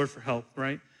ask the Lord for help,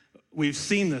 right? We've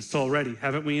seen this already,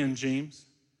 haven't we, in James?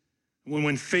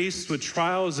 When faced with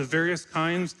trials of various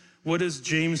kinds, what does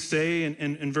James say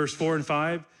in verse 4 and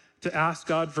 5? To ask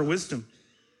God for wisdom,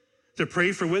 to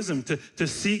pray for wisdom, to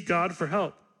seek God for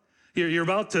help. You're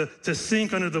about to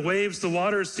sink under the waves, the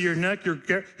waters to your neck.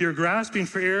 You're grasping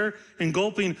for air and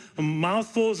gulping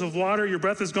mouthfuls of water. Your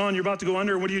breath is gone. You're about to go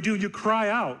under. What do? You cry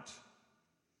out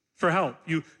for help.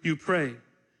 You pray.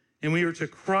 And we are to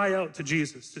cry out to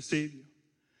Jesus to save you.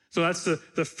 So that's the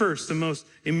first, the most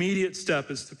immediate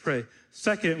step is to pray.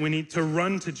 Second, we need to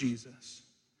run to Jesus.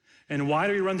 And why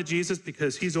do we run to Jesus?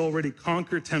 Because he's already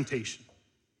conquered temptation.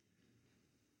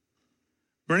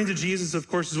 Running to Jesus, of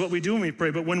course, is what we do when we pray,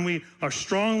 but when we are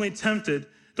strongly tempted,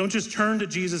 don't just turn to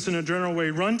Jesus in a general way.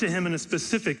 Run to him in a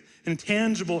specific and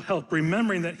tangible help,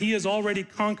 remembering that he has already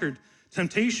conquered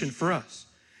temptation for us.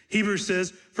 Hebrews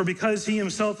says, for because he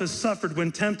himself has suffered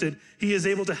when tempted, he is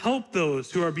able to help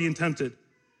those who are being tempted.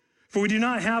 For we do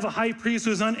not have a high priest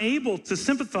who is unable to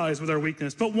sympathize with our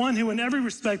weakness, but one who in every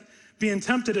respect being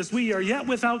tempted as we are, yet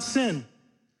without sin.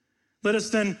 Let us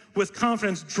then with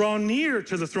confidence draw near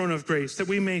to the throne of grace that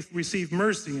we may receive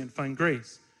mercy and find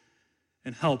grace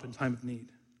and help in time of need.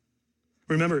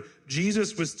 Remember,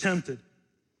 Jesus was tempted,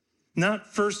 not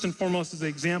first and foremost as an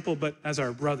example, but as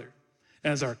our brother,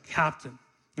 as our captain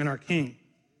and our king.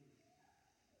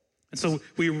 And so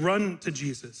we run to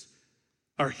Jesus,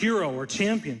 our hero, our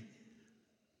champion.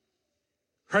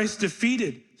 Christ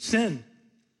defeated sin.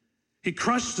 He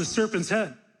crushed the serpent's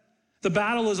head. The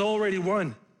battle is already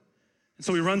won. And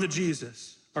so we run to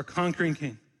Jesus, our conquering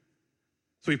king.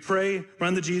 So we pray,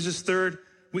 run to Jesus. Third,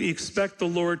 we expect the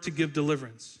Lord to give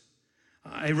deliverance.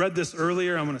 I read this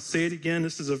earlier. I'm going to say it again.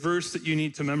 This is a verse that you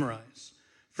need to memorize.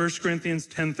 1 Corinthians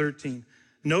 10:13.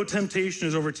 No temptation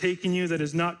is overtaking you that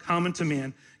is not common to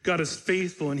man. God is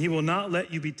faithful, and he will not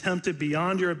let you be tempted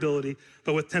beyond your ability,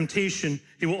 but with temptation,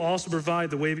 he will also provide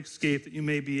the way of escape that you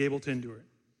may be able to endure it.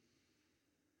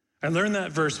 I learned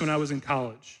that verse when I was in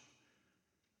college.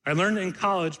 I learned it in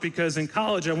college because in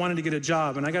college I wanted to get a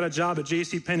job, and I got a job at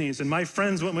JCPenney's, and my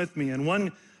friends went with me, and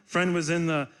one friend was in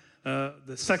the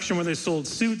section where they sold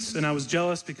suits, and I was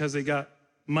jealous because they got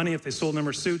money if they sold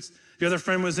number suits. The other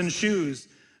friend was in shoes.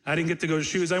 I didn't get to go to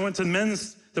shoes. I went to the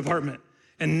men's department,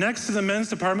 and next to the men's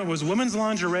department was women's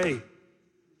lingerie.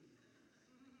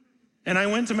 And I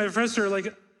went to my professor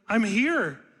like, I'm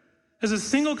here as a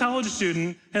single college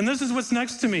student, and this is what's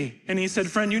next to me. And he said,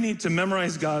 friend, you need to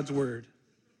memorize God's word.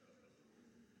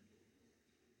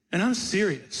 And I'm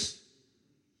serious.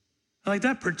 Like,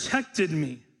 that protected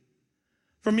me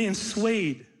from being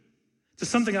swayed to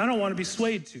something I don't want to be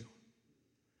swayed to.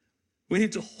 We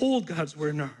need to hold God's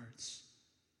word in our hearts.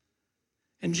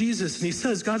 And Jesus, and he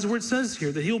says, God's word says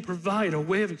here that he'll provide a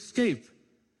way of escape.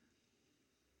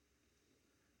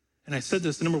 And I said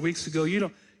this a number of weeks ago, you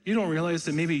don't realize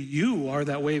that maybe you are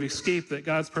that way of escape that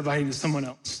God's providing to someone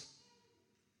else.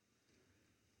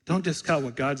 Don't discount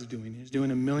what God's doing. He's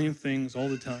doing a million things all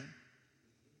the time.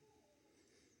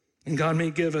 And God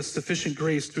may give us sufficient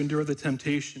grace to endure the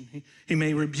temptation. He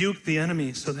may rebuke the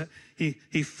enemy so that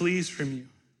he flees from you.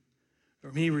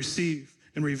 Or may receive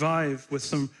and revive with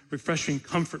some refreshing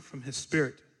comfort from his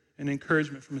spirit and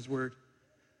encouragement from his word.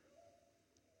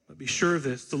 But be sure of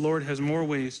this, the Lord has more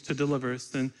ways to deliver us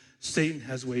than Satan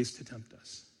has ways to tempt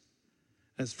us.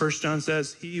 As 1 John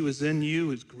says, he who is in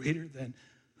you is greater than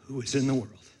who is in the world.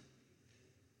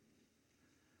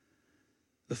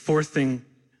 The fourth thing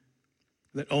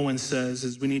that Owen says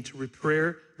is we need to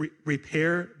repair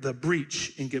the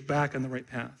breach and get back on the right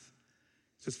path.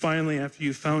 He says, finally, after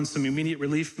you've found some immediate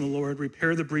relief from the Lord,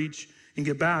 repair the breach and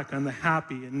get back on the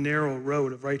happy and narrow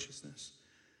road of righteousness.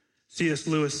 C.S.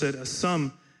 Lewis said, a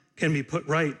sum can be put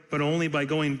right, but only by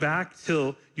going back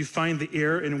till you find the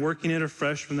error and working it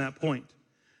afresh from that point.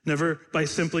 Never by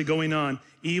simply going on.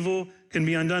 Evil can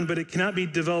be undone, but it cannot be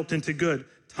developed into good.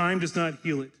 Time does not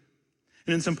heal it.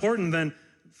 And it's important then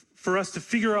for us to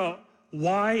figure out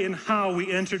why and how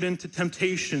we entered into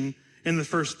temptation in the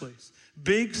first place.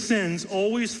 Big sins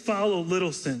always follow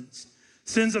little sins.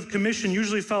 Sins of commission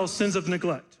usually follow sins of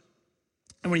neglect.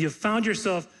 And when you've found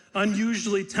yourself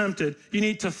unusually tempted, you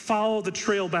need to follow the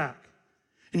trail back.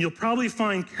 And you'll probably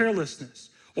find carelessness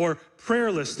or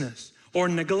prayerlessness or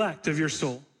neglect of your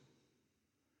soul.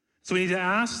 So we need to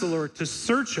ask the Lord to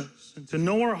search us and to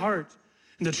know our heart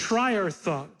and to try our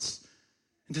thoughts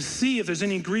and to see if there's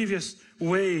any grievous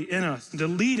way in us and to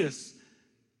lead us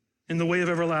in the way of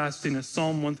everlasting, as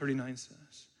Psalm 139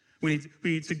 says. We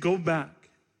need to go back.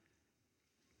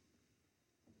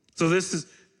 So this is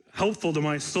helpful to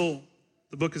my soul.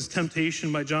 The book is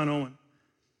Temptation by John Owen.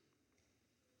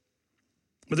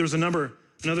 But there was another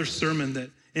sermon that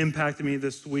impacted me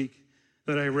this week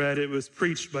that I read. It was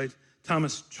preached by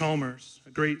Thomas Chalmers,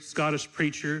 a great Scottish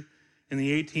preacher in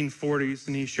the 1840s,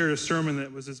 and he shared a sermon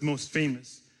that was his most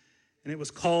famous, and it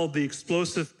was called The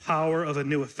Explosive Power of a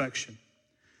New Affection.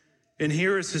 And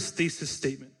here is his thesis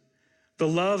statement. The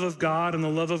love of God and the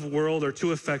love of the world are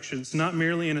two affections, not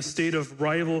merely in a state of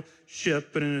rivalship,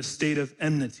 but in a state of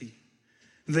enmity.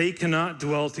 They cannot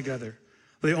dwell together.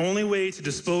 The only way to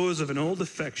dispose of an old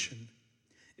affection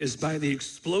is by the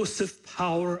explosive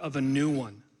power of a new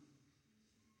one.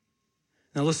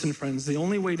 Now listen, friends, the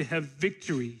only way to have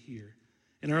victory here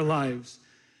in our lives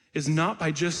is not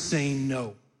by just saying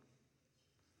no.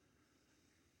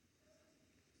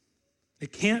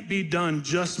 It can't be done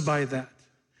just by that.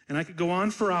 And I could go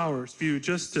on for hours for you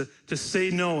just to say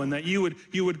no, and that you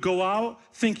would go out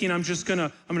thinking I'm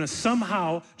gonna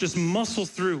somehow just muscle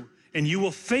through, and you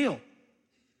will fail.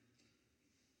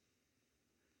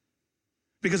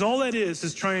 Because all that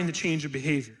is trying to change a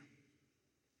behavior.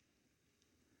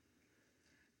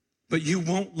 But you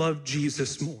won't love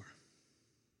Jesus more.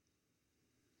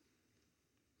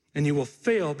 And you will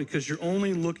fail because you're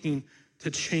only looking to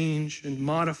change and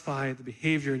modify the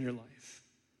behavior in your life.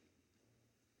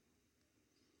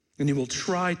 And you will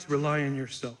try to rely on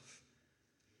yourself.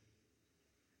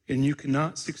 And you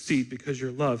cannot succeed because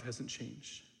your love hasn't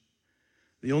changed.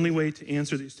 The only way to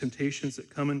answer these temptations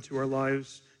that come into our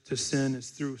lives to sin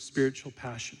is through spiritual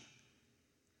passion.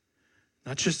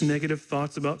 Not just negative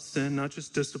thoughts about sin, not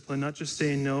just discipline, not just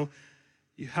saying no.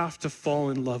 You have to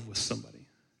fall in love with somebody.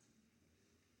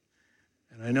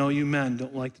 And I know you men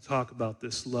don't like to talk about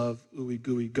this love, ooey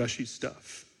gooey, gushy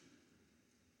stuff.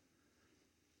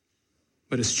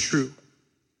 But it's true.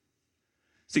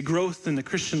 See, growth in the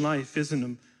Christian life isn't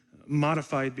a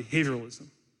modified behavioralism.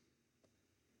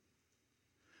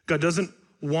 God doesn't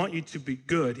want you to be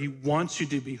good. He wants you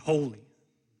to be holy,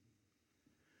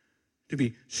 to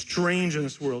be strange in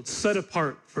this world, set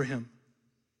apart for him.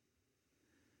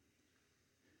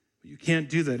 But you can't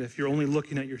do that if you're only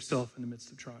looking at yourself in the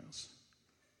midst of trials.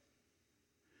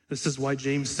 This is why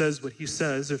James says what he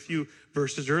says a few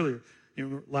verses earlier.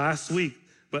 Last week,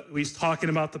 but he's talking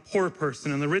about the poor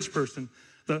person and the rich person,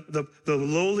 the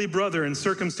lowly brother in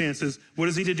circumstances. What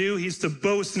is he to do? He's to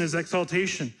boast in his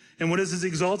exaltation. And what is his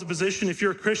exalted position? If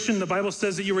you're a Christian, the Bible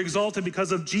says that you were exalted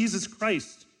because of Jesus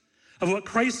Christ, of what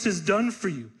Christ has done for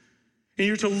you. And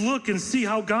you're to look and see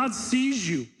how God sees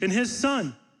you in his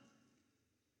Son.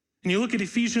 And you look at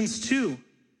Ephesians 2.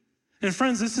 And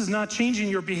friends, this is not changing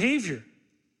your behavior.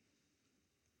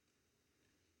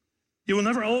 You will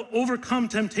never overcome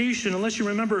temptation unless you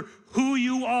remember who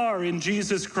you are in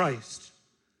Jesus Christ.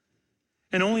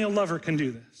 And only a lover can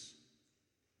do this.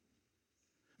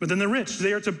 But then the rich,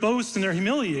 they are to boast in their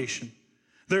humiliation,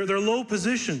 their low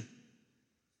position.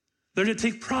 They're to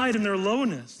take pride in their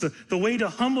lowness. The way to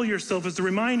humble yourself is to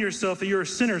remind yourself that you're a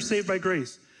sinner saved by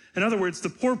grace. In other words, the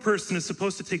poor person is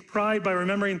supposed to take pride by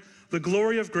remembering the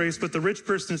glory of grace, but the rich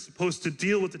person is supposed to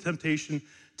deal with the temptation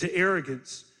to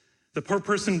arrogance. The poor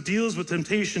person deals with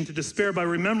temptation to despair by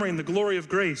remembering the glory of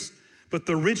grace, but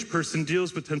the rich person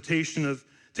deals with temptation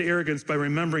to arrogance by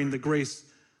remembering the grace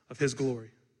of his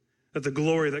glory. That the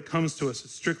glory that comes to us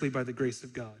is strictly by the grace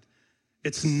of God.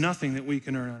 It's nothing that we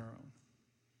can earn on our own.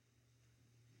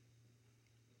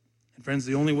 And friends,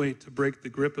 the only way to break the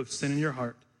grip of sin in your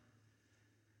heart,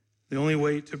 the only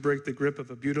way to break the grip of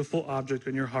a beautiful object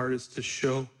in your heart is to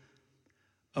show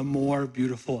a more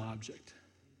beautiful object.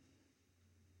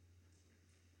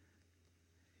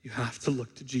 You have to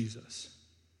look to Jesus.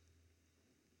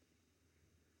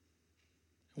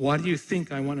 Why do you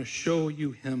think I want to show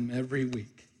you him every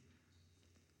week?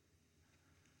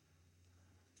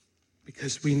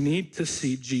 Because we need to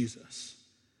see Jesus.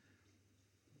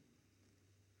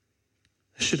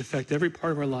 This should affect every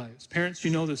part of our lives. Parents,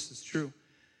 you know this is true.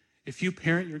 If you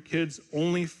parent your kids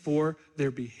only for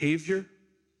their behavior,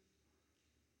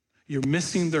 you're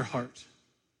missing their heart.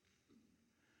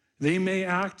 They may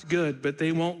act good, but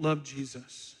they won't love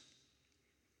Jesus.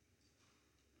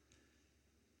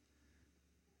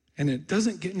 And it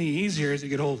doesn't get any easier as you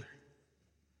get older.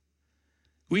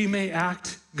 We may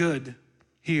act good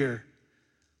here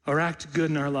or act good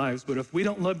in our lives, but if we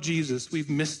don't love Jesus, we've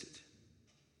missed it.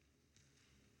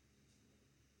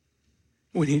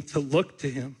 We need to look to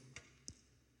him.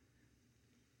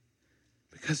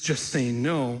 Because just saying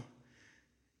no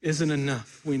isn't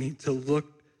enough. We need to look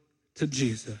to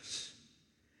Jesus.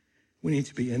 We need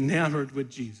to be enamored with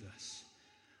Jesus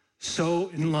so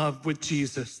in love with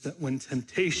Jesus that when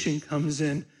temptation comes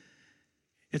in,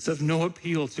 it's of no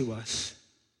appeal to us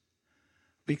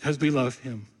because we love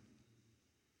him.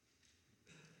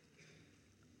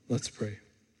 Let's pray.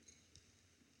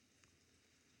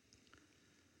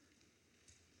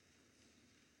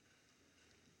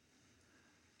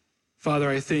 Father,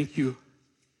 I thank you.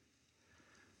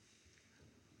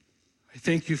 I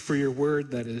thank you for your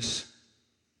word that is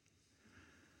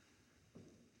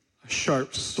a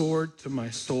sharp sword to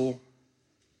my soul.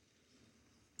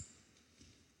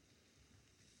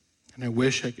 And I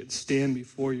wish I could stand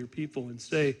before your people and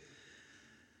say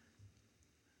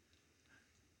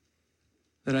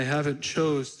that I haven't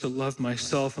chose to love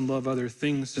myself and love other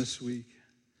things this week.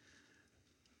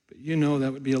 But you know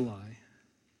that would be a lie.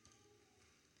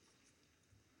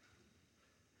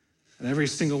 And every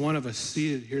single one of us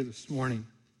seated here this morning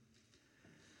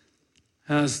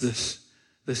has this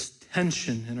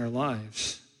tension in our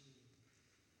lives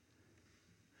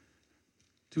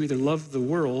to either love the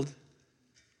world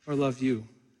or love you.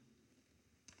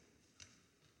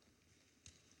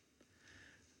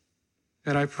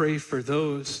 God, I pray for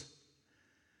those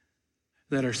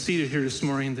that are seated here this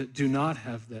morning that do not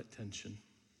have that tension.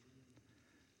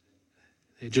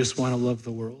 They just want to love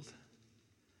the world.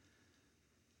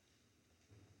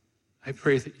 I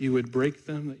pray that you would break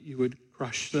them, that you would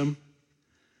crush them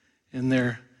in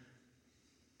their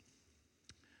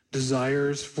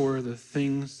desires for the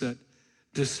things that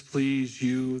displease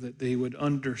you, that they would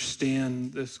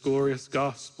understand this glorious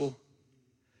gospel,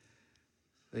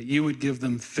 that you would give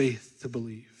them faith to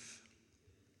believe.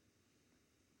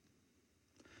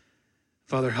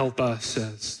 Father, help us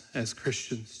as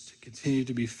Christians to continue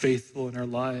to be faithful in our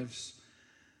lives,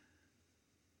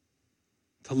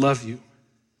 to love you,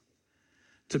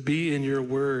 to be in your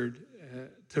word,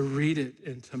 to read it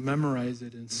and to memorize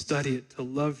it and study it, to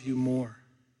love you more.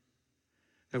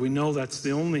 And we know that's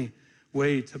the only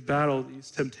way to battle these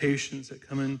temptations that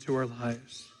come into our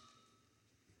lives.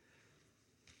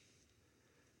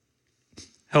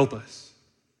 Help us.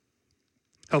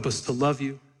 Help us to love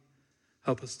you.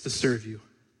 Help us to serve you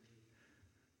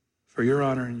for your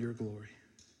honor and your glory.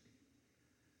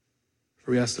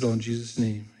 For we ask it all in Jesus'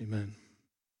 name, amen.